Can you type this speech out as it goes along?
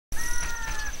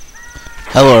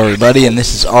Hello everybody, and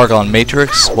this is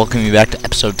ArgonMatrix. Welcome you back to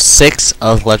episode 6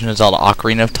 of Legend of Zelda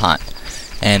Ocarina of Time.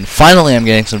 And finally I'm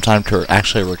getting some time to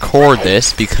actually record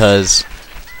this because,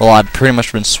 well, I've pretty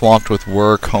much been swamped with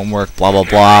work, homework, blah blah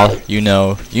blah. You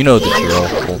know the drill.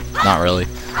 Well, not really.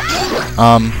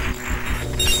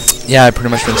 Yeah, I've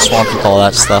pretty much been swamped with all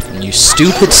that stuff, and you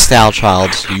stupid style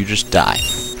child, you just die.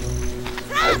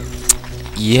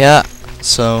 Yeah,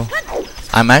 so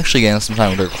I'm actually getting some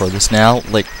time to record this now.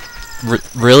 Like,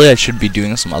 really, I should be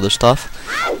doing some other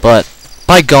stuff, but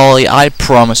by golly, I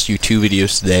promised you 2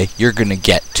 videos today. You're gonna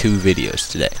get 2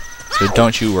 videos today, so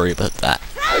don't you worry about that.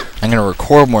 I'm gonna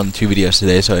record more than 2 videos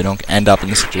today, so I don't end up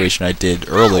in the situation I did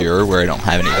earlier, where I don't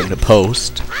have anything to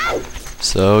post.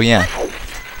 So yeah.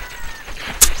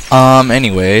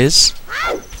 Anyways,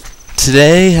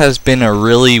 today has been a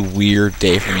really weird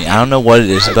day for me. I don't know what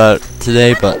it is about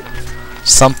today, but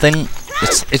something.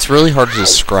 It's really hard to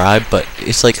describe, but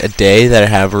it's like a day that I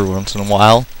have every once in a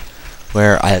while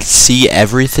where I see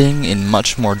everything in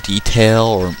much more detail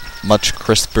or much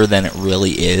crisper than it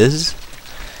really is,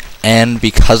 and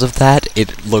because of that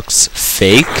it looks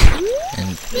fake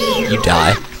and you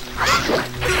die.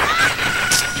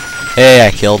 Hey,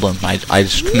 I killed them. I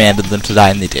just commanded them to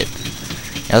die and they did.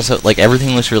 Yeah, so like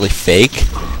everything looks really fake,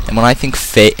 and when I think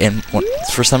fake, and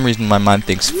for some reason my mind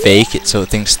thinks fake, so it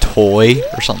thinks toy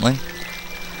or something.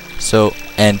 So,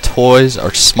 and toys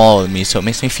are smaller than me, so it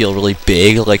makes me feel really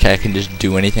big, like I can just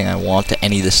do anything I want to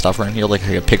any of this stuff around here, like I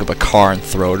could pick up a car and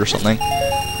throw it or something.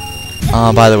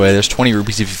 By the way, there's 20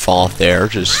 rupees if you fall off there.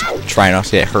 Just try not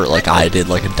to get hurt like I did,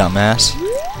 like a dumbass.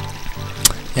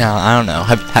 Yeah, I don't know.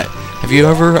 Have you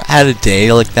ever had a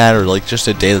day like that, or like just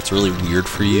a day that's really weird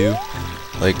for you?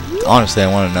 Like, honestly,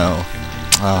 I want to know.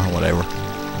 Whatever.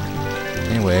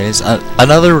 Anyways,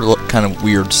 another kind of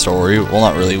weird story, well,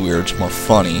 not really weird, it's more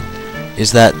funny,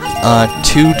 is that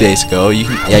 2 days ago, you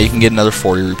can get another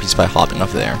 40 rupees by hopping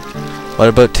up there. But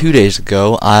about 2 days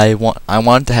ago, I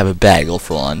wanted to have a bagel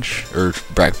for lunch, or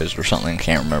breakfast or something, I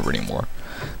can't remember anymore.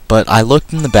 But I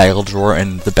looked in the bagel drawer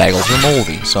and the bagels were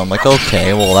moldy, so I'm like,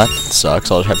 okay, well that sucks,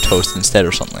 I'll just have toast instead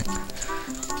or something.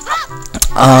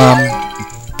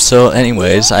 So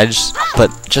anyways,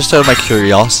 but just out of my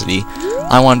curiosity,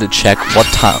 I wanted to check what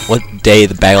day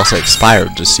the bagels had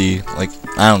expired to see, like,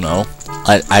 I don't know.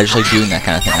 I just like doing that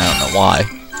kind of thing, I don't know why.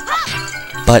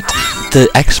 But the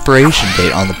expiration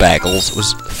date on the bagels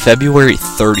was February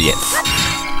 30th.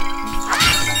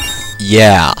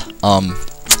 Yeah,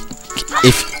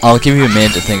 I'll give you a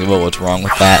minute to think about what's wrong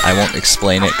with that. I won't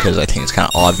explain it because I think it's kind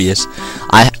of obvious.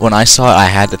 When I saw it, I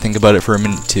had to think about it for a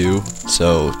minute too.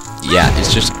 So yeah,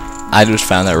 I just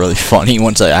found that really funny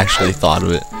once I actually thought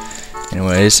of it.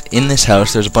 Anyways, in this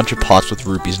house, there's a bunch of pots with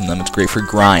rupees in them. It's great for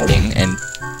grinding, and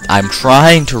I'm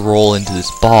trying to roll into this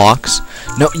box.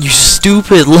 No, you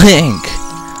stupid Link!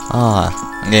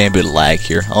 I'm getting a bit of lag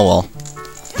here. Oh well,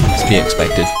 it's to be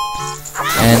expected.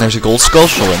 And there's a gold skull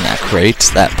shell in that crate.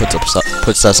 That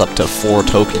puts us up to 4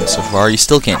 tokens so far. You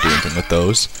still can't do anything with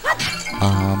those.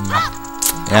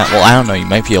 Yeah, well, I don't know. You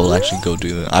might be able to actually go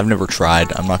do that. I've never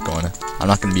tried. I'm not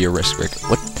gonna be a risk breaker.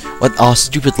 What? Oh,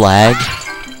 stupid lag.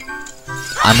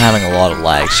 I'm having a lot of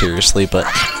lag, seriously, but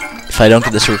if I don't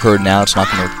get this recorded now, it's not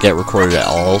going to get recorded at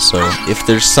all, so if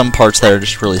there's some parts that are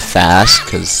just really fast,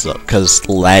 because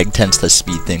lag tends to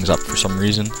speed things up for some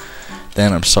reason,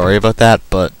 then I'm sorry about that,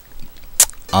 but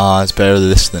it's better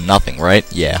this than nothing, right?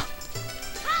 Yeah.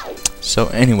 So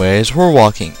anyways, we're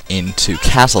walking into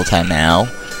Castle Town now,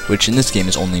 which in this game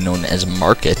is only known as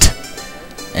Market,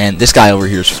 and this guy over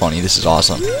here is funny. This is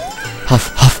awesome.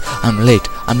 Huff, huff, I'm late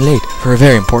for a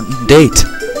very important date.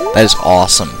 That is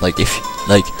awesome. Like,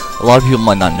 a lot of people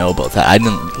might not know about that. I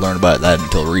didn't learn about that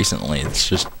until recently.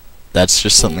 That's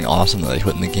just something awesome that they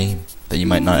put in the game that you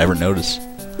might not ever notice.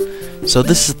 So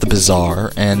this is the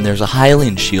bazaar, and there's a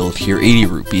Hylian shield here, 80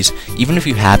 rupees. Even if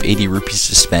you have 80 rupees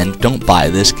to spend, don't buy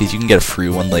this, because you can get a free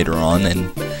one later on,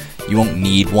 and you won't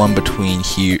need one between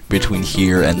here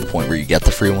and the point where you get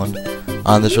the free one.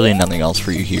 There's really nothing else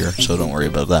for you here, so don't worry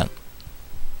about that.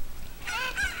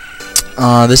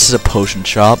 This is a potion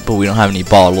shop, but we don't have any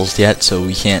bottles yet, so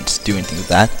we can't do anything with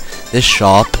that. This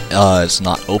shop is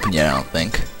not open yet, I don't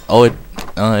think. Oh,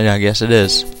 yeah, I guess it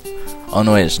is. Oh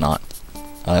no, wait, it's not.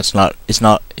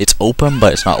 It's open,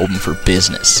 but it's not open for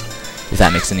business, if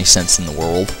that makes any sense in the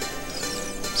world.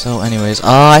 So anyways,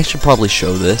 I should probably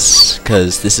show this,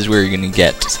 because this is where you're going to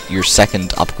get your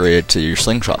second upgrade to your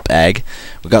Slingshot bag.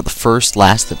 We got the first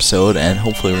last episode, and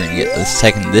hopefully we're going to get the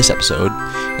second this episode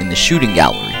in the shooting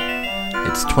gallery.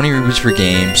 It's 20 rupees per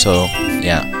game, so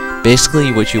yeah.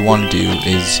 Basically what you want to do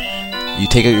is you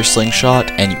take out your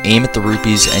slingshot and you aim at the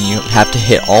rupees, and you have to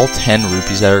hit all 10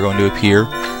 rupees that are going to appear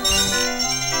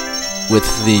with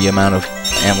the amount of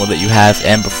ammo that you have,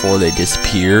 and before they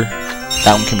disappear.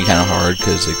 That one can be kind of hard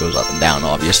because it goes up and down,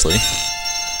 obviously.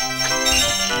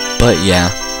 But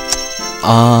yeah,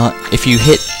 if you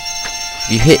hit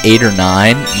 8 or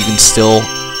 9,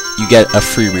 you get a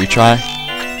free retry.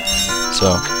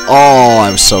 So, oh, I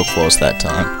was so close that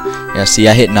time. Yeah, see,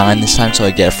 I hit 9 this time, so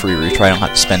I get a free retry. I don't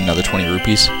have to spend another 20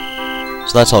 rupees.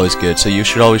 So that's always good. So you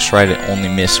should always try to only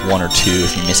miss 1 or 2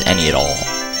 if you miss any at all.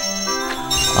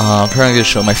 I'm probably going to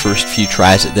show my first few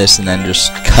tries at this and then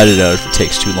just cut it out if it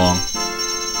takes too long.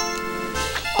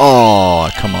 Oh,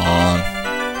 come on.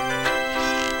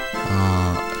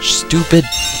 Stupid.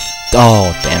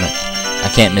 Oh, damn it.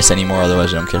 I can't miss anymore,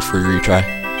 otherwise I don't get a free retry.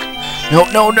 No,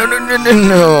 no, no, no, no, no,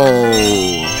 no.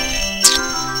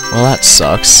 Well, that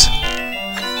sucks.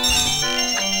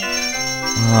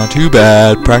 Too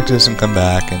bad. Practice and come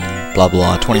back and blah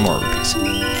blah. 20 more rupees.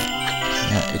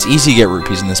 Yeah, it's easy to get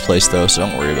rupees in this place though, so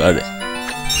don't worry about it.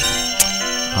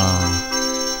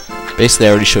 Basically, I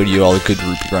already showed you all the good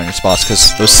rupee grinding spots,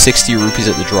 because those 60 rupees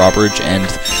at the drawbridge and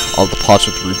all the pots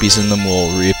with rupees in them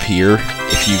will reappear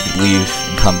if you leave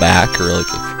and come back, or like,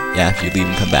 if you leave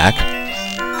and come back.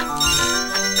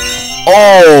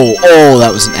 Oh,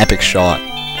 that was an epic shot.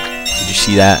 Did you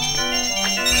see that?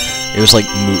 It was like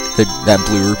that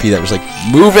blue rupee that was like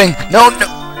moving. No, no.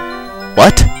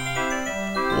 What?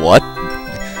 What?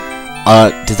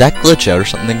 Did that glitch out or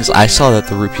something? Because I saw that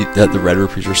the red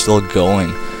rupees were still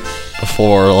going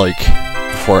before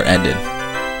it ended.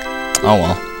 Oh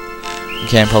well.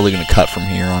 Okay, I'm probably gonna cut from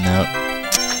here on out.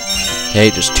 Okay,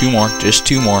 just 2 more. Just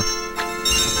 2 more.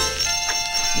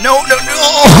 No, no, no!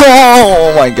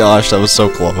 Oh my gosh, that was so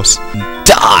close.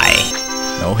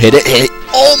 Die! No, hit it, hit it.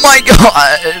 Oh my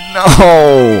god,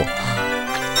 no!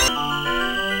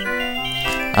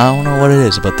 I don't know what it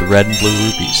is about the red and blue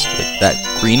rupees. Like, that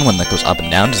green one that goes up and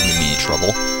down doesn't give me any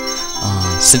trouble.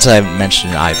 Since I haven't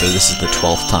mentioned it either, this is the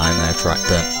 12th time that I've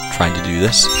tried to do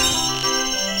this.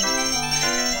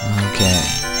 Okay.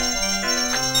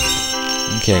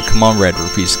 Okay, come on, red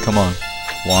rupees, come on.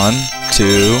 1,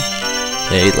 2...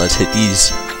 Okay, let's hit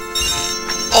these.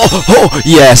 Oh,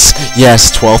 yes,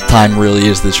 yes, 12th time really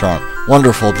is the charm.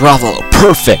 Wonderful, bravo,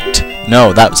 perfect.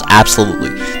 No, that was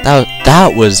absolutely,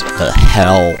 that was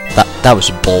hell. That was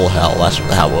bull hell, that's what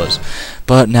that was.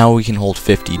 But now we can hold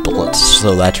 50 bullets,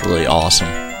 so that's really awesome.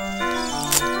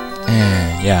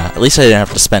 And yeah, at least I didn't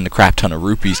have to spend a crap ton of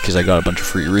rupees because I got a bunch of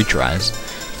free retries.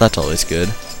 That's always good.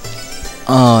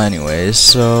 Anyways,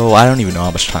 so I don't even know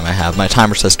how much time I have. My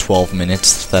timer says 12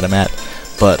 minutes that I'm at,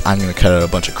 but I'm gonna cut out a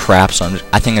bunch of crap, so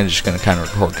I think I'm just gonna kind of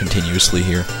record continuously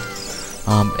here.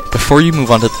 Before you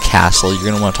move on to the castle, you're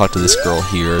gonna want to talk to this girl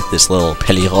here, this little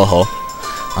pelirrojo.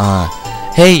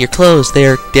 Hey, your clothes,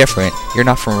 they're different. You're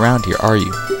not from around here, are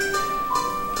you?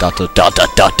 Dot dot dot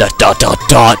dot dot dot dot dot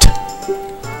dot.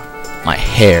 My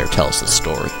hair tells the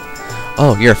story.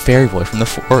 Oh, you're a fairy boy from the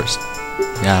forest.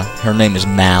 Yeah, her name is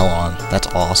Malon. That's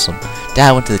awesome.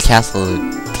 Dad went to the castle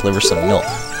to deliver some milk.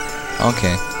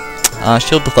 Okay.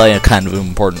 She'll play a kind of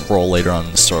important role later on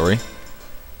in the story.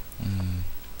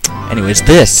 Anyways,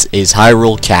 this is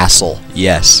Hyrule Castle.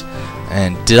 Yes.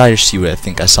 And did I just see what I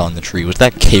think I saw in the tree? Was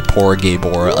that Kapora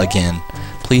Gabora again?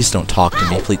 Please don't talk to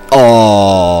me, please.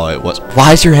 Oh, it was.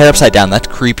 Why is your head upside down? That's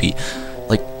creepy.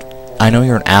 Like, I know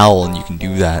you're an owl and you can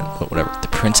do that, but whatever. The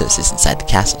princess is inside the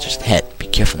castle. Just head. Be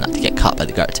careful not to get caught by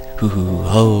the guards. Hoo hoo hoo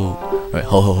ho. Right,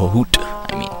 ho ho ho hoot.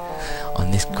 I mean,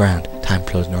 on this ground, time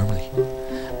flows normally,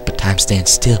 but time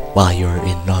stands still while you're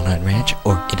in Longline Ranch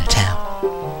or in a town.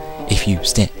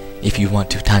 If you want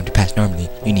time to pass normally,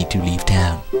 you need to leave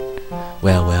town.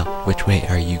 Well, which way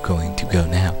are you going to go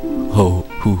now? Ho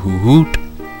hoo hoo hoot.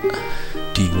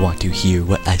 Do you want to hear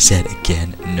what I said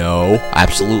again? No,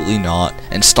 absolutely not.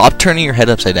 And stop turning your head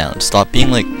upside down. Stop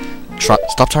being like,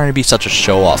 stop trying to be such a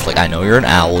show-off. Like, I know you're an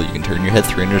owl, you can turn your head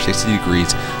 360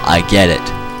 degrees. I get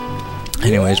it.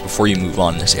 Anyways, before you move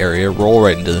on in this area, roll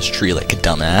right into this tree like a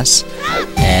dumbass,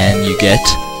 and you get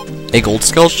a gold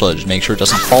skull sludge. Make sure it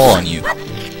doesn't fall on you.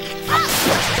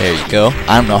 There you go.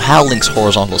 I don't know how Link's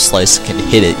horizontal slice can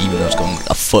hit it, even though it's going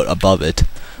a foot above it,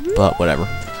 but whatever.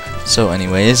 So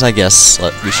anyways, I guess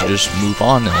we should just move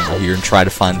on over here and try to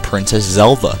find Princess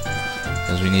Zelda,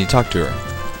 because we need to talk to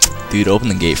her. Dude, open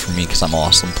the gate for me, because I'm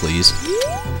awesome, please.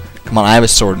 Come on, I have a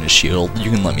sword and a shield.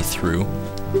 You can let me through.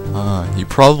 You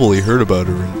probably heard about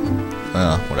her.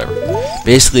 Whatever.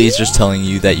 Basically, it's just telling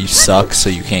you that you suck, so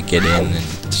you can't get in, and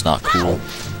it's not cool.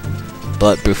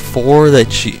 But before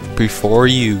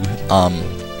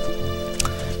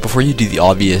before you do the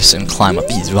obvious and climb up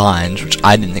these vines, which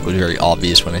I didn't think was very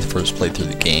obvious when I first played through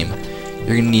the game,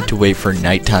 you're gonna need to wait for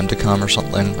nighttime to come or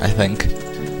something, I think,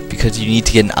 because you need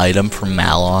to get an item from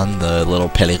Malon, the little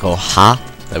pelirroja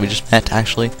that we just met.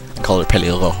 Actually, I called her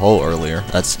pelirrojo earlier.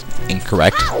 That's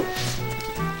incorrect.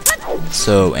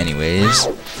 So, anyways,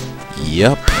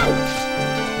 yep.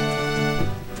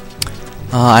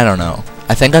 I don't know.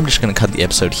 I think I'm just gonna cut the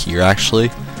episode here, actually.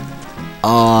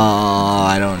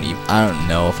 I don't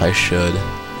know if I should.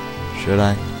 Should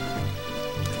I?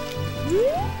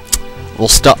 Well,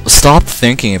 stop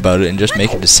thinking about it and just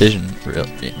make a decision.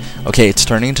 Really. Okay, it's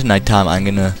turning into nighttime. I'm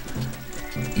gonna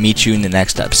meet you in the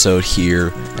next episode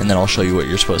here, and then I'll show you what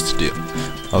you're supposed to do.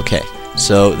 Okay,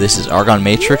 so this is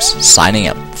ArgonMatrix signing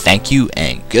out. Thank you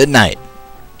and good night.